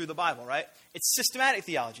just going through the Bible, right? It's systematic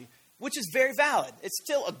theology, which is very valid. It's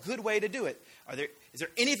still a good way to do it. Is there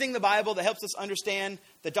anything in the Bible that helps us understand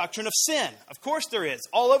the doctrine of sin? Of course there is,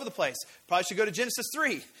 all over the place. Probably should go to Genesis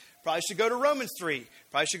 3. Probably should go to Romans 3.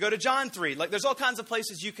 Probably should go to John 3. Like, there's all kinds of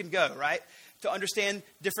places you can go, right, to understand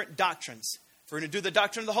different doctrines. If we're going to do the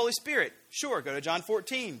doctrine of the Holy Spirit, sure, go to John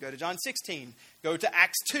 14, go to John 16, go to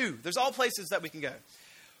Acts 2. There's all places that we can go.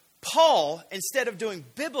 Paul, instead of doing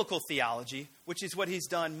biblical theology, which is what he's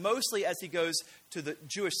done mostly as he goes to the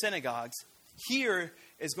Jewish synagogues, here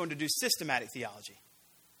is going to do systematic theology.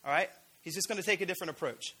 All right? He's just going to take a different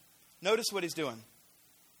approach. Notice what he's doing.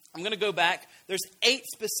 I'm going to go back. There's 8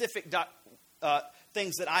 specific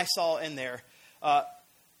things that I saw in there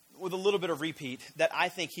with a little bit of repeat that I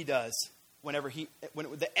think he does when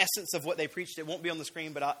the essence of what they preached. It won't be on the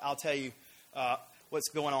screen, but I'll tell you what's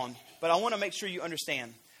going on. But I want to make sure you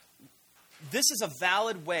understand. This is a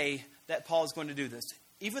valid way that Paul is going to do this.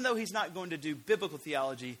 Even though he's not going to do biblical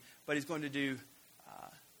theology, but he's going to do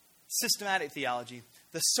systematic theology.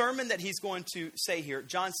 The sermon that he's going to say here,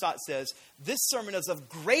 John Stott says, this sermon is of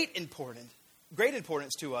great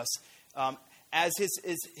importance to us, as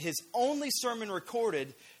his only sermon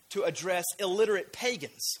recorded to address illiterate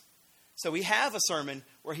pagans. So we have a sermon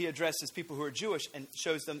where he addresses people who are Jewish and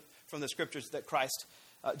shows them from the Scriptures that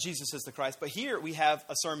Jesus is the Christ. But here we have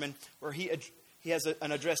a sermon where he has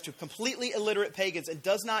an address to completely illiterate pagans and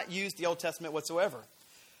does not use the Old Testament whatsoever.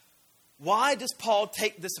 Why does Paul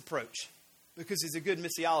take this approach? Because he's a good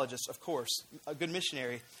missiologist, of course, a good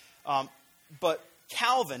missionary. But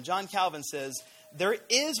John Calvin says, there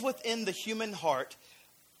is within the human heart,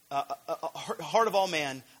 heart of all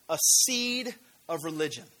man, a seed of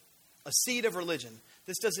religion. A seed of religion.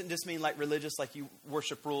 This doesn't just mean like religious, like you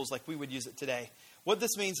worship rules, like we would use it today. What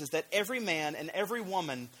this means is that every man and every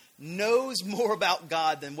woman knows more about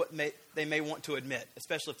God than what they may want to admit,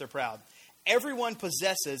 especially if they're proud. Everyone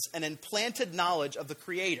possesses an implanted knowledge of the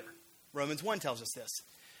Creator. Romans 1 tells us this.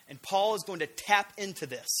 And Paul is going to tap into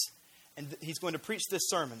this. And he's going to preach this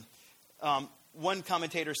sermon. One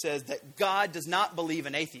commentator says that God does not believe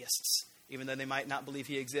in atheists. Even though they might not believe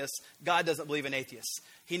he exists, God doesn't believe in atheists.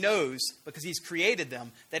 He knows, because he's created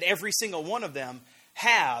them, that every single one of them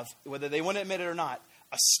have, whether they want to admit it or not,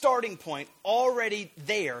 a starting point already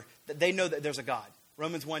there that they know that there's a God.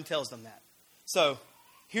 Romans 1 tells them that. So,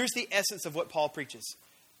 here's the essence of what Paul preaches.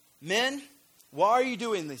 Men, why are you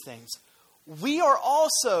doing these things? We are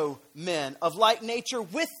also men of like nature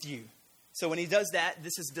with you. So when he does that,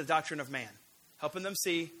 this is the doctrine of man. Helping them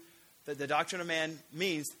see that the doctrine of man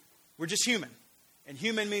means we're just human. And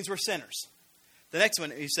human means we're sinners. The next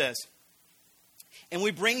one he says, and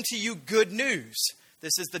we bring to you good news.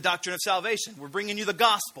 This is the doctrine of salvation. We're bringing you the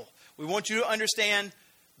gospel. We want you to understand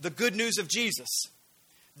the good news of Jesus,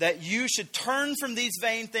 that you should turn from these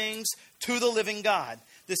vain things to the living God.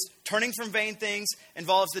 This turning from vain things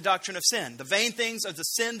involves the doctrine of sin. The vain things are the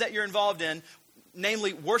sin that you're involved in,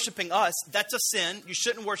 namely worshiping us. That's a sin. You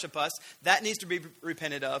shouldn't worship us. That needs to be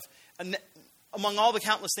repented of. And among all the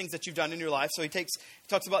countless things that you've done in your life. So he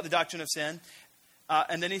talks about the doctrine of sin.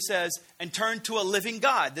 And then he says, and turn to a living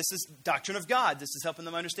God. This is doctrine of God. This is helping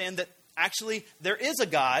them understand that actually there is a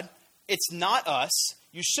God. It's not us.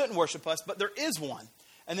 You shouldn't worship us, but there is one.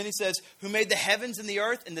 And then he says, who made the heavens and the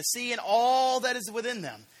earth and the sea and all that is within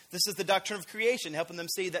them. This is the doctrine of creation, helping them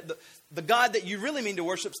see that the God that you really mean to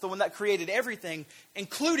worship is the one that created everything,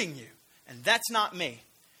 including you. And that's not me.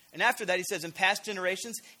 And after that, he says, in past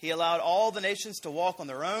generations, he allowed all the nations to walk on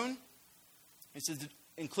their own. He says,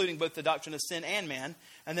 including both the doctrine of sin and man.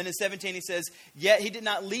 And then in 17, he says, yet he did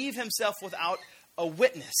not leave himself without a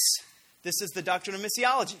witness. This is the doctrine of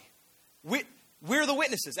missiology. We're the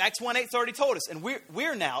witnesses. Acts 1:8 already told us. And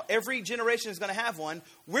we're now, every generation is going to have one.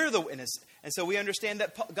 We're the witness. And so we understand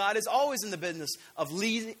that God is always in the business of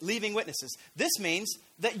leaving witnesses. This means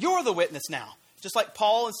that you're the witness now. Just like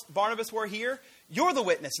Paul and Barnabas were here, you're the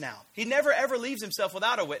witness now. He never ever leaves himself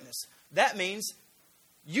without a witness. That means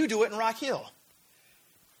you do it in Rock Hill.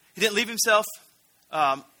 He didn't leave himself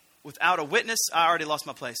without a witness. I already lost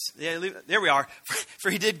my place. Yeah, there we are.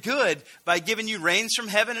 For he did good by giving you rains from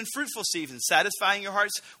heaven and fruitful seasons, satisfying your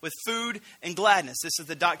hearts with food and gladness. This is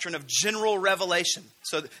the doctrine of general revelation.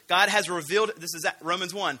 So God has revealed, this is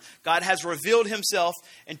Romans 1. God has revealed himself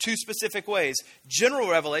in two specific ways. General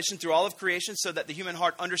revelation through all of creation so that the human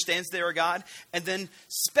heart understands they are God. And then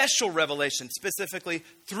special revelation, specifically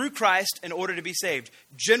through Christ in order to be saved.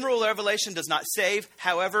 General revelation does not save,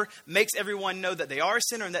 however, makes everyone know that they are a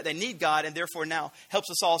sinner and that they need God, and therefore now helps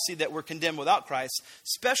us all see that we're condemned without Christ.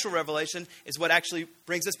 Special revelation is what actually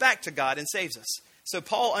brings us back to God and saves us. So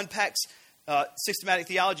Paul unpacks systematic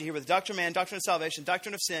theology here with doctrine of man, doctrine of salvation,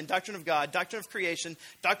 doctrine of sin, doctrine of God, doctrine of creation,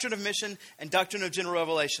 doctrine of mission, and doctrine of general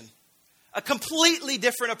revelation. A completely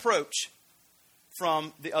different approach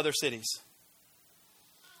from the other cities.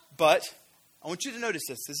 But I want you to notice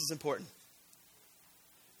this. This is important.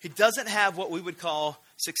 He doesn't have what we would call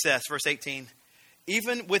success. Verse 18.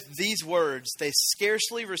 Even with these words, they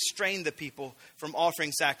scarcely restrained the people from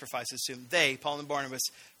offering sacrifices to him. They, Paul and Barnabas,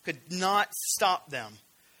 could not stop them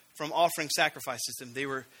from offering sacrifices to him. They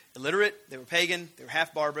were illiterate, they were pagan, they were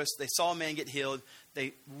half barbarous. They saw a man get healed.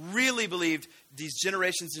 They really believed these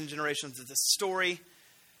generations and generations of this story.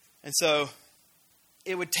 And so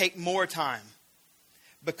it would take more time.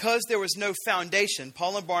 Because there was no foundation,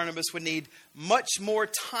 Paul and Barnabas would need much more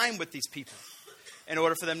time with these people in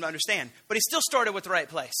order for them to understand. But he still started with the right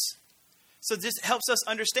place. So this helps us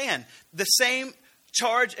understand. The same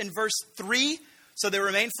charge in verse 3, so they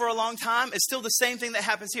remained for a long time, is still the same thing that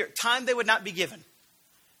happens here. Time they would not be given.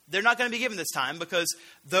 They're not going to be given this time because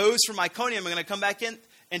those from Iconium are going to come back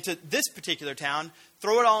into this particular town,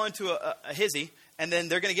 throw it all into a hizzy, and then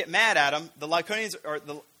they're going to get mad at them. The Lyconians, or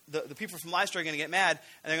the people from Lystra are going to get mad,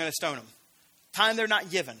 and they're going to stone them. Time they're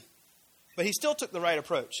not given. But he still took the right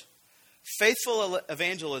approach. Faithful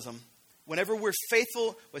evangelism, whenever we're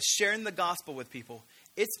faithful with sharing the gospel with people,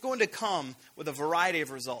 it's going to come with a variety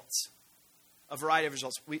of results. A variety of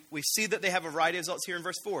results. We see that they have a variety of results here in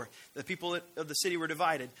verse 4. The people of the city were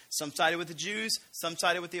divided. Some sided with the Jews, some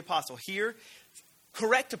sided with the apostle. Here,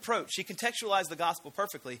 correct approach. He contextualized the gospel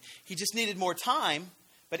perfectly. He just needed more time,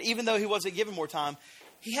 but even though he wasn't given more time,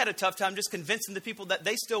 he had a tough time just convincing the people that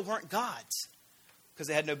they still weren't God's because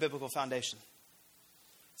they had no biblical foundation.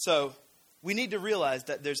 So we need to realize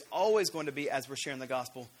that there's always going to be, as we're sharing the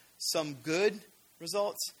gospel, some good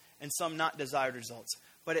results and some not desired results.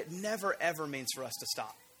 But it never, ever means for us to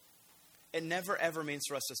stop. It never, ever means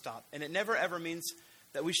for us to stop. And it never, ever means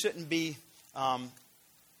that we shouldn't be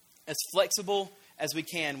as flexible as we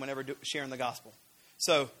can whenever sharing the gospel.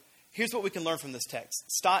 So here's what we can learn from this text.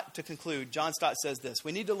 Stott, to conclude, John Stott says this.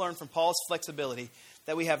 We need to learn from Paul's flexibility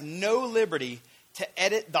that we have no liberty to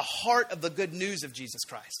edit the heart of the good news of Jesus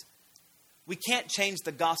Christ. We can't change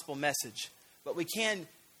the gospel message, but we can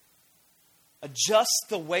adjust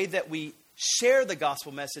the way that we share the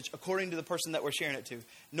gospel message according to the person that we're sharing it to.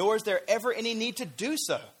 Nor is there ever any need to do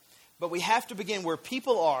so. But we have to begin where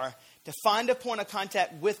people are to find a point of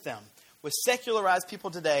contact with them. With secularized people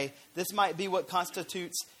today, this might be what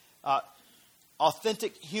constitutes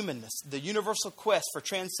authentic humanness, the universal quest for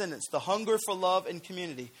transcendence, the hunger for love and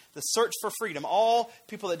community, the search for freedom. All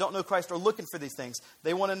people that don't know Christ are looking for these things.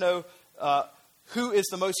 They want to know who is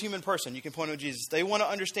the most human person. You can point to Jesus. They want to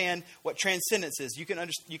understand what transcendence is. You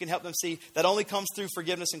can help them see that only comes through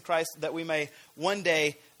forgiveness in Christ, that we may one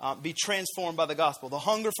day be transformed by the gospel. The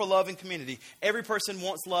hunger for love and community. Every person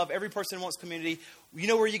wants love. Every person wants community. You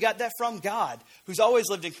know where you got that from? God, who's always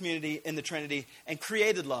lived in community in the Trinity and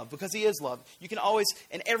created love because he is love. You can always,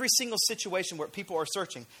 in every single situation where people are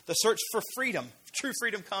searching, the search for freedom, true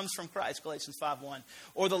freedom comes from Christ, Galatians 5:1,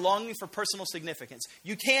 or the longing for personal significance.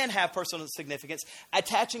 You can have personal significance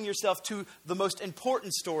attaching yourself to the most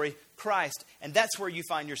important story, Christ, and that's where you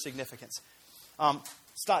find your significance.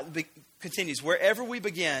 Continues, wherever we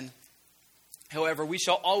begin, however, we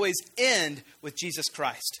shall always end with Jesus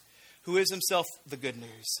Christ, who is himself the good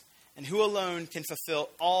news, and who alone can fulfill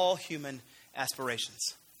all human aspirations.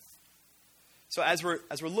 So as we're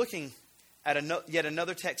looking at yet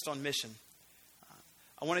another text on mission,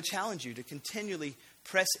 I want to challenge you to continually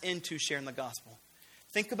press into sharing the gospel.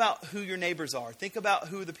 Think about who your neighbors are. Think about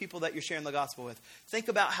who the people that you're sharing the gospel with. Think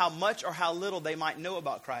about how much or how little they might know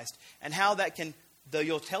about Christ, and how that can, though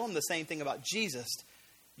you'll tell them the same thing about Jesus,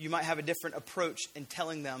 you might have a different approach in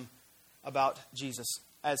telling them about Jesus,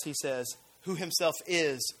 as he says, who himself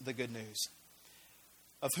is the good news,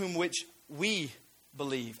 of whom which we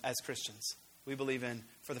believe as Christians. We believe in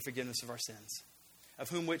for the forgiveness of our sins. Of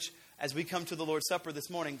whom which, as we come to the Lord's Supper this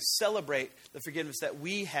morning, celebrate the forgiveness that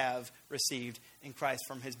we have received in Christ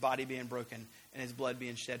from his body being broken and his blood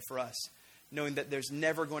being shed for us. Knowing that there's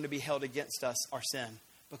never going to be held against us our sin,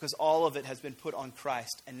 because all of it has been put on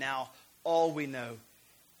Christ. And now all we know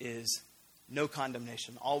is no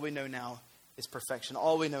condemnation. All we know now is perfection.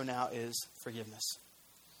 All we know now is forgiveness.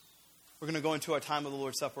 We're going to go into our time of the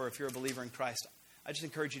Lord's Supper. If you're a believer in Christ, I just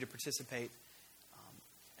encourage you to participate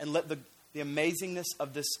and let the amazingness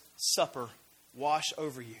of this supper wash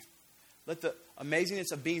over you. Let the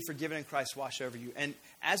amazingness of being forgiven in Christ wash over you. And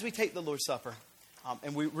as we take the Lord's Supper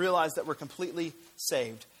and we realize that we're completely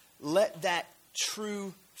saved, let that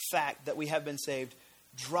true fact that we have been saved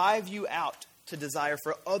drive you out to desire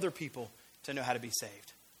for other people to know how to be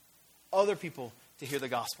saved. Other people to hear the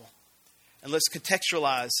gospel. And let's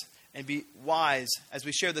contextualize and be wise as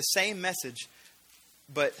we share the same message,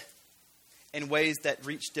 but in ways that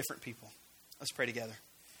reach different people. Let's pray together.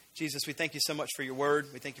 Jesus, we thank you so much for your word.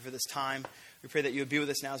 We thank you for this time. We pray that you would be with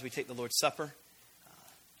us now as we take the Lord's Supper.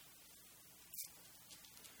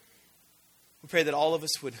 We pray that all of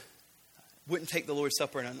us wouldn't take the Lord's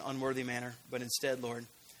Supper in an unworthy manner, but instead, Lord,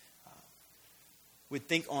 would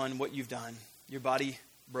think on what you've done, your body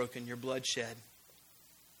broken, your blood shed.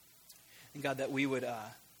 And God, that we would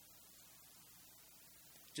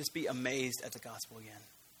just be amazed at the gospel again.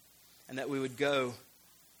 And that we would go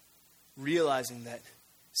realizing that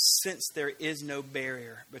since there is no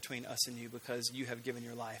barrier between us and you because you have given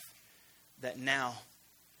your life, that now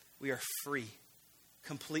we are free,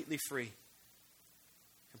 completely free.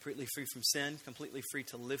 Completely free from sin, completely free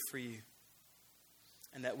to live for you.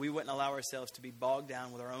 And that we wouldn't allow ourselves to be bogged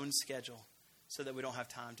down with our own schedule so that we don't have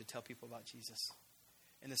time to tell people about Jesus.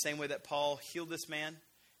 In the same way that Paul healed this man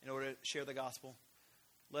in order to share the gospel,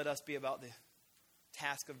 let us be about the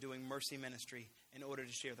task of doing mercy ministry in order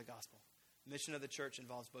to share the gospel. The mission of the church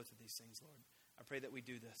involves both of these things, Lord. I pray that we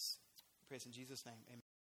do this. I pray this in Jesus' name. Amen.